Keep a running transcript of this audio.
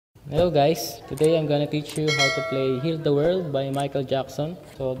Hello guys, today I'm gonna teach you how to play Heal the World by Michael Jackson.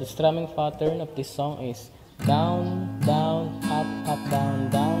 So the strumming pattern of this song is down, down, up, up, down,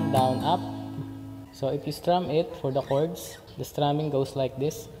 down, down, up. So if you strum it for the chords, the strumming goes like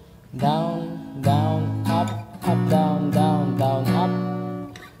this. Down, down, up, up, down, down, down, up.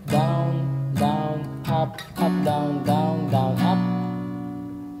 Down, down, up, up, down, down, down, up.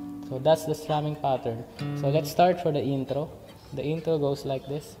 So that's the strumming pattern. So let's start for the intro. The intro goes like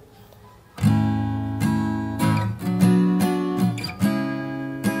this.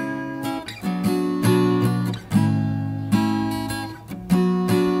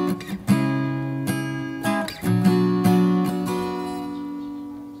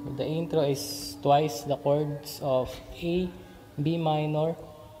 The intro is twice the chords of A, B minor,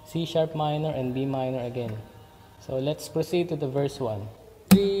 C sharp minor, and B minor again. So let's proceed to the verse 1.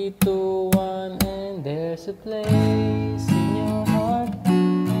 3, 2, 1, and there's a place in your heart,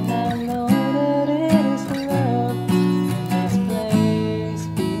 and I know that it is love. This place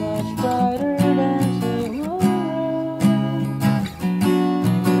be much brighter than tomorrow.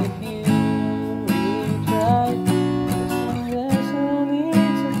 If you really try, there's no need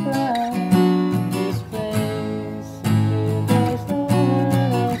to cry. This place, you guys know where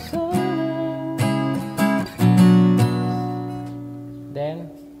our sorrow. Then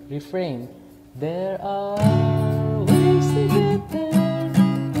refrain. There are ways to get there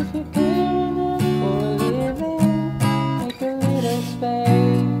if you care enough for living. Make a little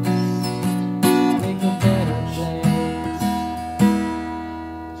space, make a better place.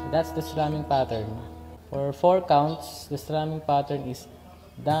 So that's the strumming pattern. For 4 counts, the strumming pattern is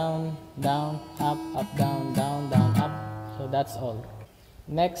down, down, up, up, down, down, down, up. So that's all.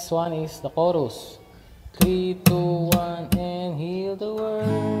 Next one is the chorus. 3, 2, 1, and heal the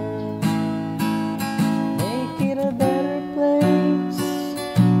world. Make it a better place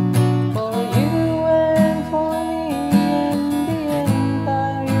for you and for me and the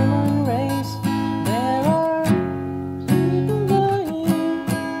entire human race. There are people dying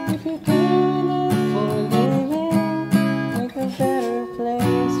if you care enough for living. Make a better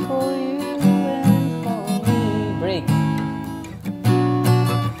place for you and for me. Break.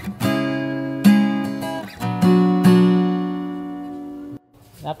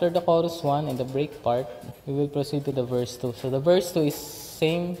 After the chorus 1 and the break part, we will proceed to the verse 2. So the verse 2 is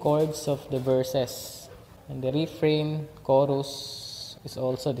same chords of the verses, and the refrain chorus is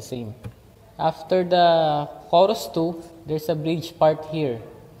also the same. After the chorus 2, there's a bridge part here.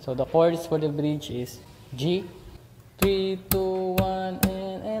 So the chords for the bridge is G, 3, 2, 1,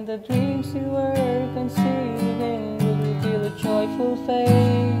 and the dreams you were conceiving will reveal a joyful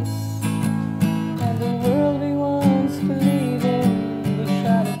face, and the world we once believed in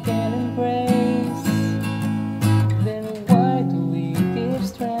can embrace. Then why do we keep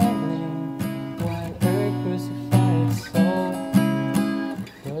struggling while earth crucifies its soul?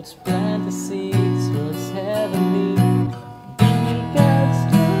 God's plant the seeds, words heavenly, be God's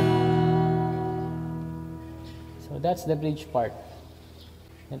throne. So that's the bridge part.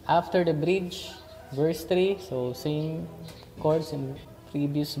 And after the bridge, verse 3, so same chords in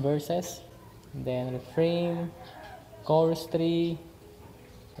previous verses. Then refrain, chorus 3.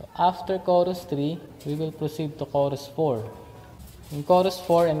 So after chorus 3, we will proceed to chorus 4. In chorus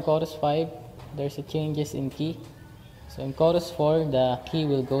 4 and chorus 5, there's a changes in key. So in chorus 4, the key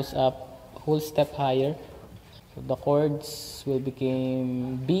will goes up a whole step higher. So the chords will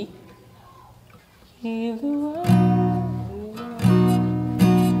become B. Heal the world,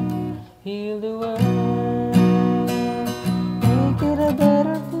 heal the world, make it a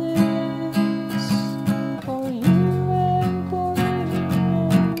better place for you.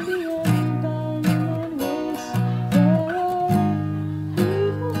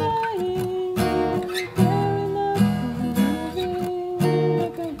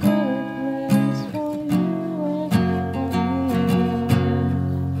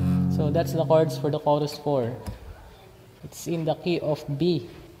 That's the chords for the chorus 4. It's in the key of B.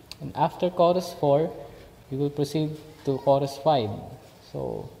 And after chorus 4, we will proceed to chorus 5.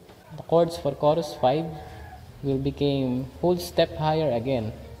 So the chords for chorus 5 will become whole step higher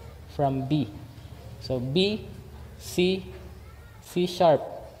again from B. So B, C, C sharp.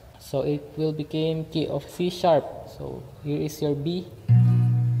 So it will become key of C sharp. So here is your B.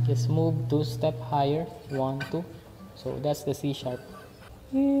 Just move 2 step higher. 1, 2. So that's the C sharp.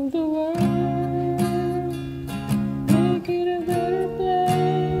 Heal the world, make it a better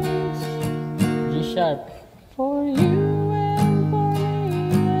place. G sharp. For you and for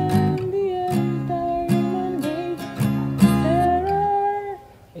me and the entire human race. There are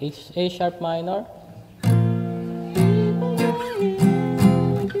A sharp minor. People dying,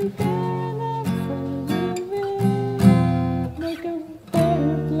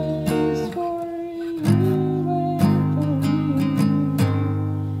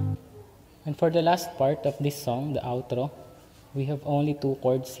 For the last part of this song, the outro, we have only 2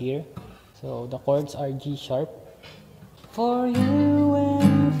 chords here. So the chords are G sharp. For you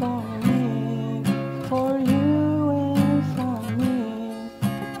and for me, for you and for me.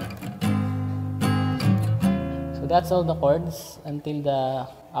 So that's all the chords until the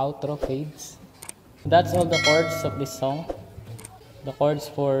outro fades. That's all the chords of this song. The chords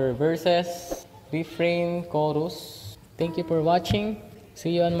for verses, refrain, chorus. Thank you for watching.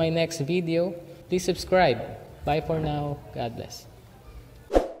 See you on my next video. Please subscribe. Bye for now. God bless.